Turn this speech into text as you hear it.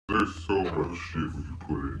There's so much shit we can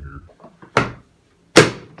put in here.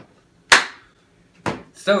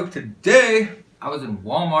 So today, I was in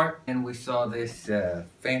Walmart and we saw this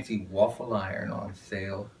fancy waffle iron on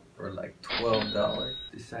sale for like $12.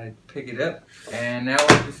 Decided to pick it up. And now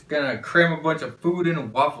we're just gonna cram a bunch of food in a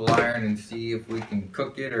waffle iron and see if we can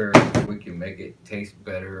cook it or if we can make it taste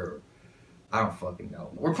better or I don't fucking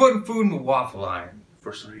know. We're putting food in the waffle iron.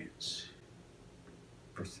 For science.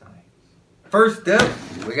 For science. First up,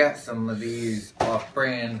 we got some of these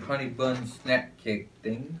off-brand honey bun snack cake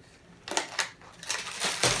things.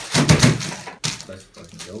 Let's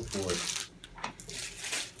fucking go for it.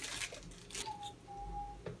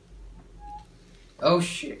 Oh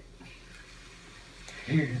shit.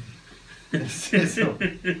 Here.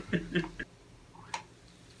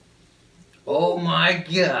 Oh my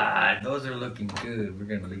god, those are looking good.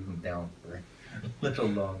 We're gonna leave them down for a little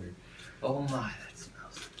longer. Oh my, that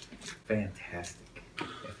smells fantastic.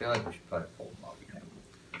 I feel like we should probably pull them off again.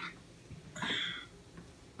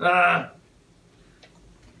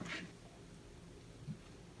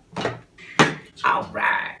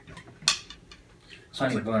 Alright.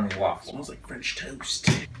 Honey bun waffle. Smells like French toast.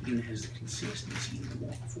 Even has the consistency of the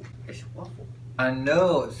waffle. It's a waffle. I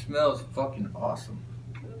know, it smells fucking awesome.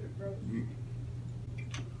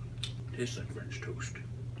 Tastes like French toast.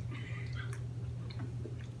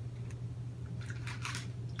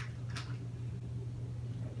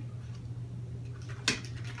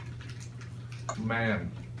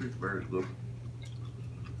 Man, It's very good.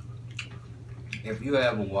 if you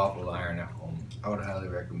have a waffle iron at home, I would highly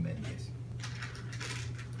recommend this.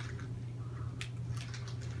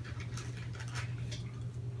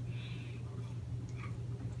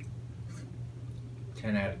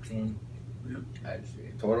 Ten out of 10. Yep. I'd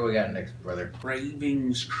say. So what do we got next, brother?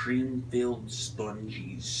 Cravings cream-filled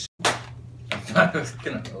sponges. I thought I was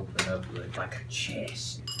gonna open up Like a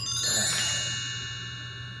chest.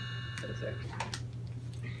 That's actually.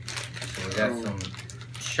 So we got some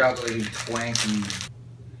chocolatey, twanky.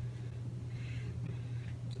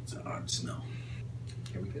 It's an odd smell.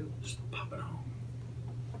 Here we go. Just pop it on.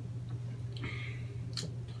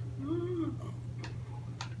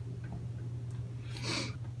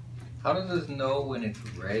 How does this know when it's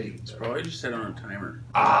ready? It's probably just set on a timer.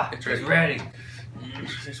 Ah, It's it's ready. ready.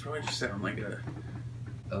 It's probably just set on like a...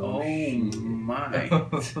 Oh, shit. my.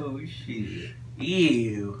 Oh shit.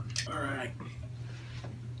 Ew. Alright.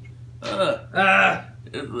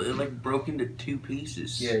 It like broke into 2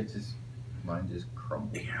 pieces. Yeah, it just mine just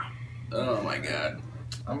crumbled. Yeah. Oh my god.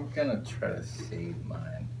 I'm gonna try to save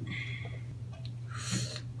mine.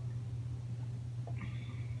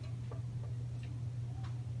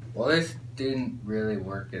 Well, this didn't really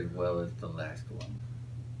work as well as the last one.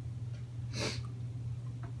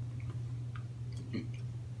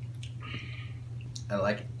 I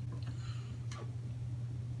like it.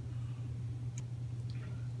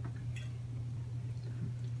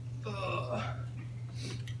 Ugh.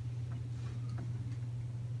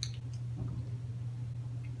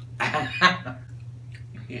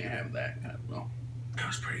 You can't have that. I don't know. That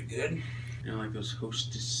was pretty good. You know, like those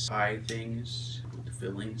Hostess pie things with the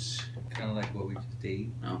fillings. Kind of like what we just ate.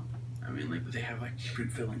 No, I mean like they have like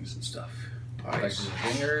fruit fillings and stuff. Like the Pies.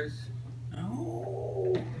 zingers?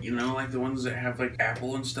 Oh, you know, like the ones that have like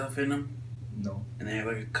apple and stuff in them, No. and they have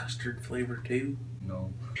like a custard flavor too.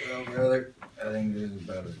 No. Well, brother, I think this is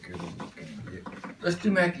about as good as we can get. Let's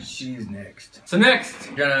do mac and cheese next. So next,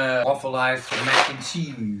 we're gonna waffleize some mac and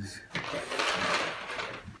cheese.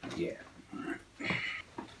 Yeah. Alright.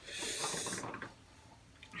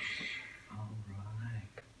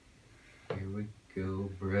 Here we go,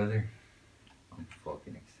 brother. I'm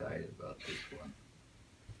fucking excited about this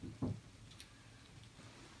one.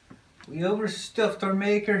 We overstuffed our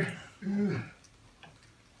maker. Ugh.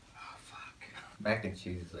 Oh, fuck. Mac and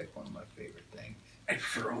cheese is like one of my favorite things. I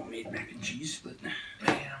prefer homemade mac and cheese, but Man,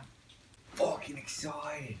 I'm fucking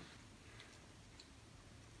excited.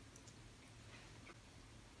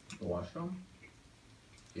 Washroom?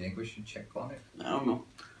 You think we should check on it? I don't know.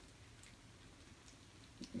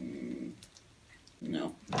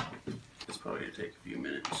 No. It's probably gonna take a few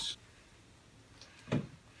minutes.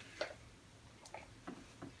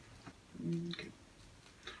 Okay.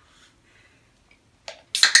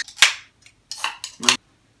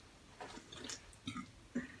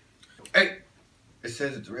 Hey! It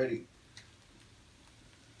says it's ready.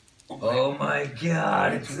 Oh my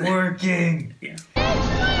god, it's working! Yeah.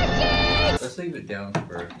 Let's leave it down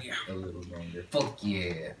for a little longer. Fuck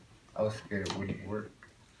yeah! I was scared it wouldn't work.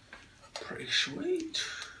 Pretty sweet.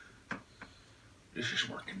 This is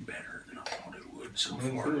working better than I thought it would so Me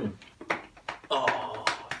far. too. Oh,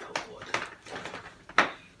 I felt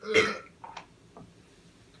good.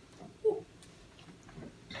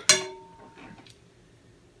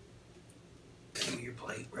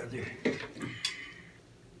 brother.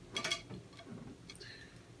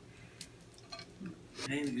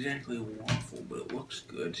 It ain't exactly a waffle, but it looks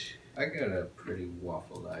good. I got a pretty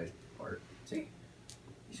waffleized part. See?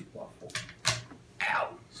 It's a waffle. Ow!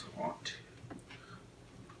 It's hot.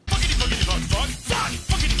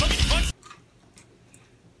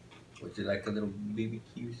 Would you like a little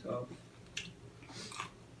BBQ sauce?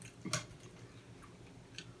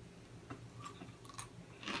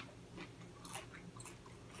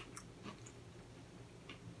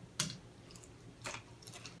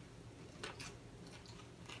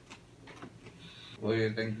 What do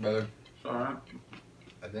you think, brother? It's alright.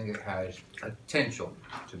 I think it has potential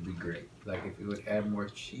to be great. Like if you would add more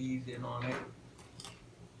cheese in on it,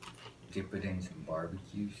 dip it in some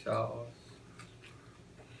barbecue sauce.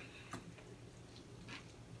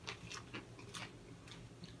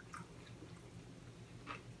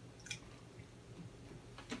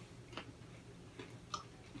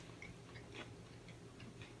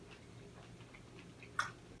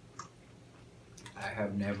 I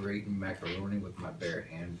have never eaten macaroni with my bare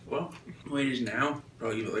hands. Well, the way it is now,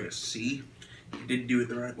 probably give it like a C. You did do it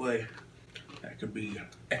the right way. That could be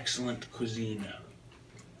excellent cuisine.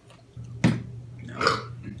 No.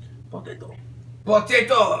 Potato.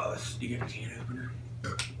 Potatoes! Do you get a can opener?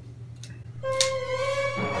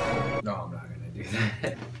 No, I'm not gonna do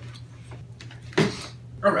that.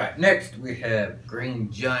 Alright, next we have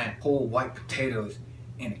green giant whole white potatoes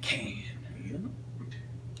in a can. Yeah.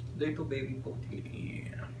 Little baby potato.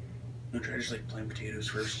 Yeah. I'm gonna try just like plain potatoes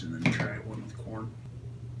first and then try one with corn.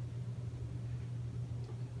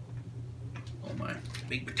 Oh my.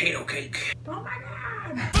 Big potato cake. Oh my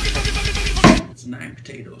god! It's 9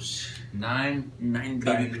 potatoes. 9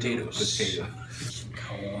 baby potatoes. Potatoes.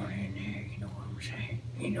 Corn in there, you know what I'm saying?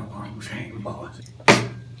 You know what I'm saying, boss.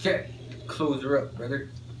 Check. Close her up, brother.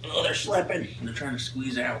 Oh, they're slipping. And they're trying to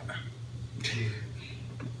squeeze out.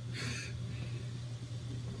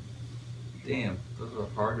 Damn, those are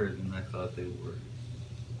harder than I thought they were.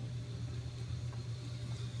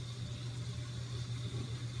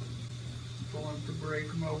 Going to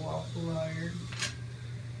break my waffle iron.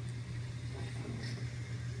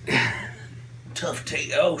 Tough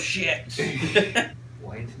take. Oh shit.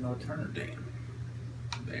 White's no turn. Damn.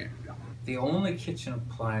 Damn. The only kitchen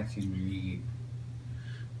appliance you need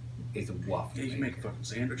is a waffle Yeah, you can maker. make a fucking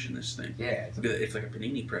sandwich in this thing. Yeah, It's like a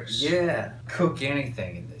panini press. yeah. Cook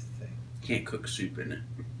anything in this thing. Can't cook soup in it.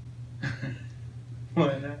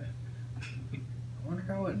 Why not? I wonder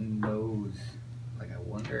how it knows. Like, I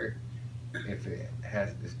wonder if it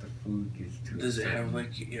has if the food gets too. Does it have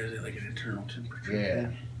like, is it like an internal temperature? Yeah,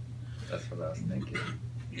 that's what I was thinking.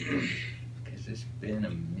 Because it's been a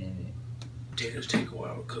minute. Potatoes take a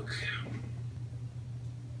while to cook.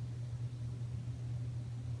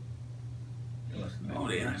 Oh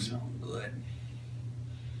yeah, that smells good.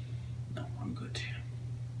 No, I'm good.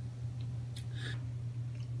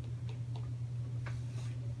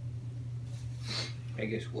 Hey,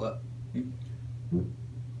 guess what?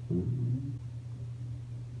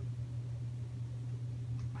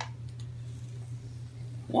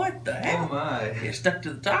 What the Oh hell? my! It stuck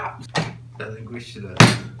to the top. I think we should have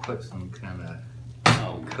put some kind of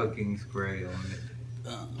Oh, cooking spray on it.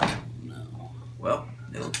 no. Well,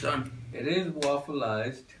 it looks done. It is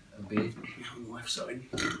waffleized a bit. On the left side.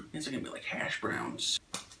 These are gonna be like hash browns.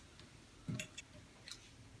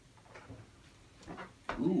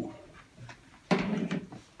 Ooh.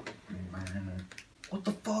 Man. What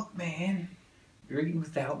the fuck, man? You're eating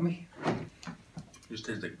without me? Just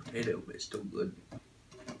tastes like potato, but it's still good.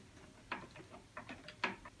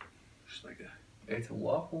 Just like a. It's a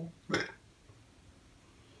waffle.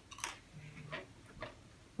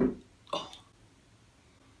 Oh.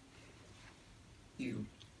 Ew.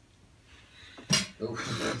 Oh.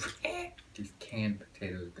 These canned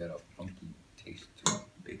potatoes got a funky taste to them.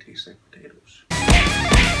 They taste like potatoes.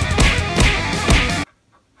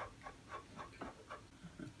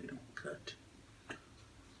 They don't cut.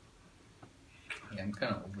 Yeah, I'm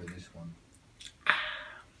kind of over this one.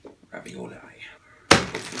 Ravioli.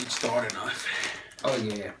 Hopefully it's thawed enough. Oh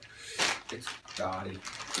yeah, it's gaudy.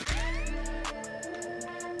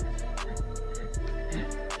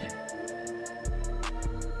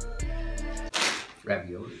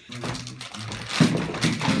 Ravioli. I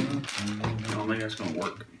don't think that's gonna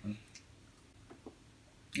work.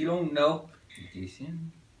 You don't know. Decent.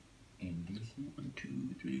 Indecent. 1, 2,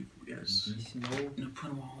 3, 4. Yes. Decent. I'm gonna put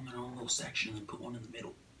them all in their own little section and put one in the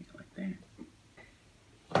middle. Like that.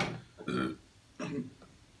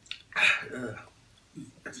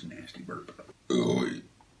 That's a nasty burp. You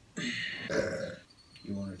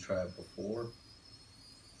want to try it before?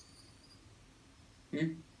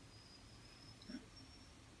 Hmm?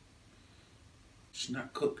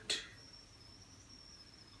 not cooked.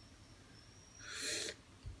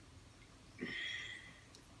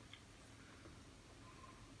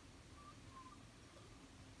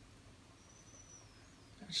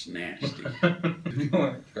 That's nasty. You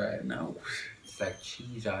want to try it? No. It's like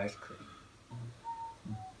cheese ice cream.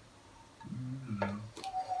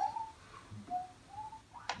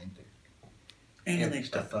 And they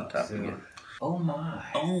stuff on top again. Oh my.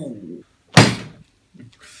 Oh.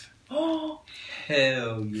 Oh.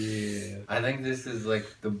 Hell yeah. I think this is like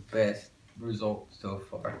the best result so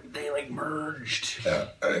far. They like merged. I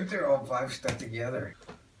think they're all 5 stuck together.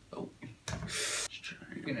 Oh.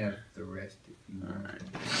 You can have the rest if you want. Alright.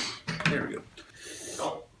 There we go.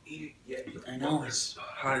 Don't eat it yet. I know it's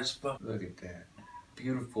hot as fuck. Look at that.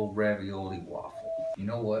 Beautiful ravioli waffle. You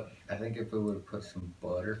know what? I think if we would have put some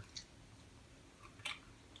butter.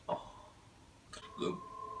 Oh. Good.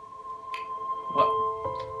 What?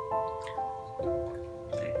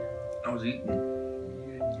 Hey, I was eating.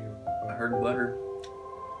 I heard butter.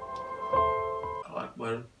 I like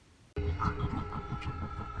butter.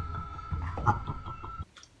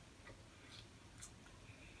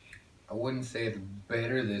 I wouldn't say it's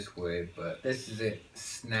better this way, but this is a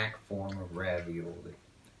snack form of ravioli.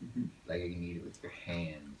 Like you can eat it with your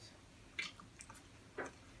hands.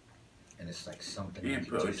 And it's like something And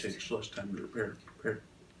you probably just, takes less time to prepare.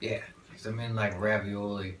 yeah, because I mean like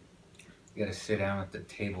ravioli, you gotta sit down at the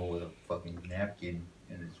table with a fucking napkin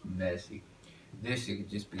and it's messy. This you could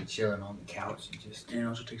just be chilling on the couch and just... And it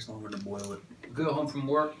also takes longer to boil it. Go home from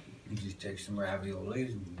work, you just take some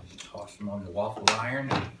raviolis and you just toss them on the waffle iron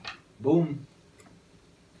and boom.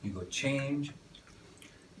 You go change,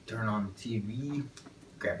 turn on the TV,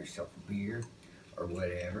 grab yourself a beer or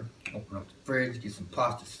whatever, open up the fridge, get some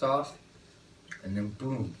pasta sauce, and then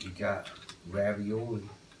boom, you got ravioli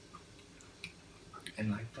in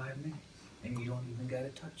like 5 minutes. And you don't even gotta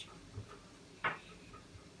touch it.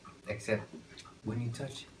 Except when you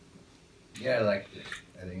touch it. Yeah, I like this.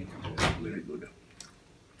 I think it's good. Really good.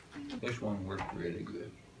 This one worked really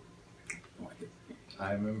good. I like it.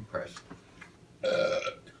 I'm impressed.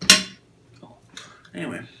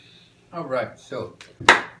 Anyway. Alright, so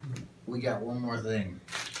we got one more thing.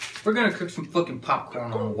 We're gonna cook some fucking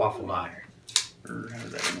popcorn on the waffle iron. Or how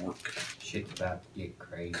does that work? Shit's about to get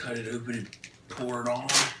crazy. Cut it open and pour it on.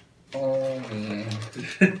 Oh man.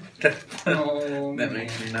 Oh, That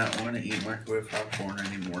makes me not want to eat microwave popcorn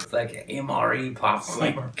anymore. It's like MRE popcorn.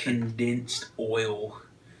 It's like condensed oil.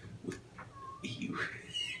 You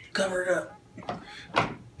cover it up.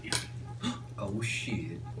 Oh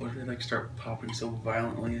shit. Or did they like start popping so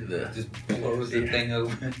violently that Just blows the thing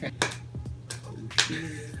open. Oh shit.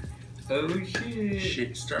 Oh shit.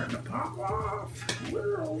 shit's starting to pop off.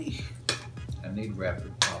 Literally. I need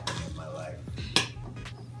rapid popping in my life.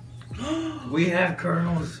 We have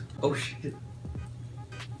kernels. Oh shit.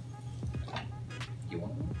 You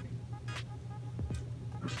want one?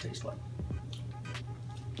 What's it taste like?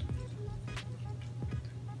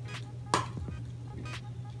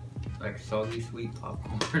 Like soggy sweet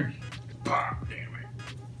popcorn. Ah, damn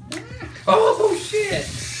it. Oh shit!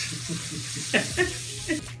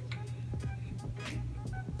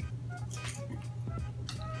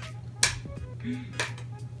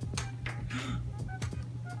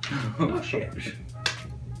 Oh shit.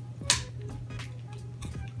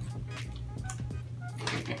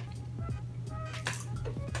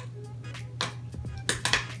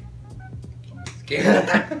 I'm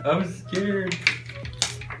scared. I'm scared.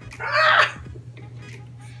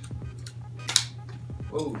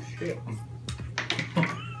 Oh shit.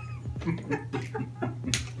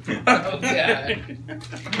 Oh god.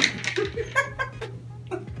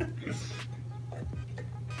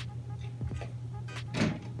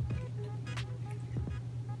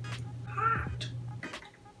 Hot.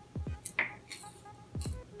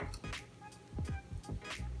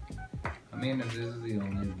 I mean, if this is the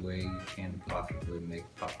only way you can possibly make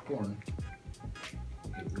popcorn,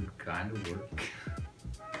 it would kind of work.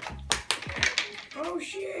 Oh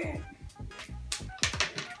shit!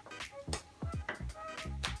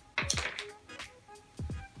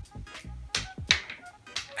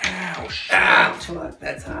 Ow, shit. Ah, fuck,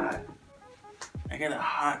 that's hot. I got a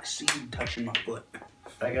hot seed touching my foot.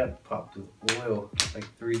 I got popped with oil like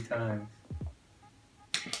 3 times.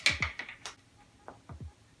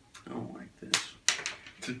 I don't like this.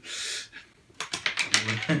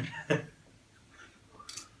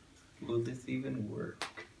 Will this even work?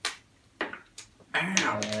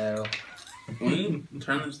 Ow. Well, Will you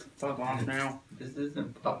turn this the fuck off now? this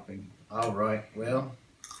isn't popping. Alright, well,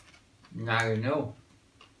 now you know.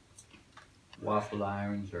 Waffle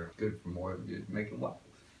irons are good for more than just making waffles.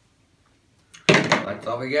 That's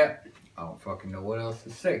all we got. I don't fucking know what else to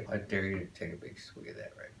say. I dare you to take a big swig of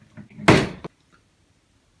that right now.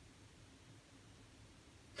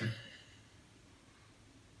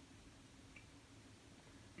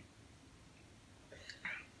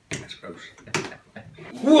 That's gross.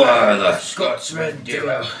 We're the Scotsman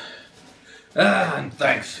Duo. And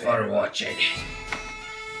thanks for watching.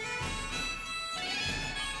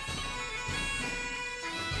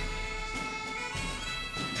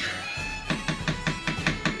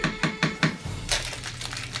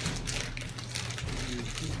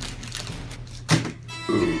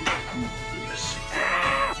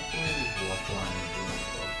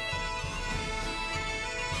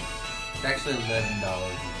 It's actually $11.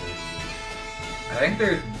 I think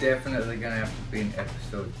there's definitely gonna have to be an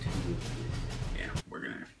episode 2 of this. Yeah, we're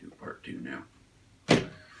gonna have to do part 2 now.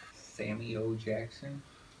 Sammy O. Jackson.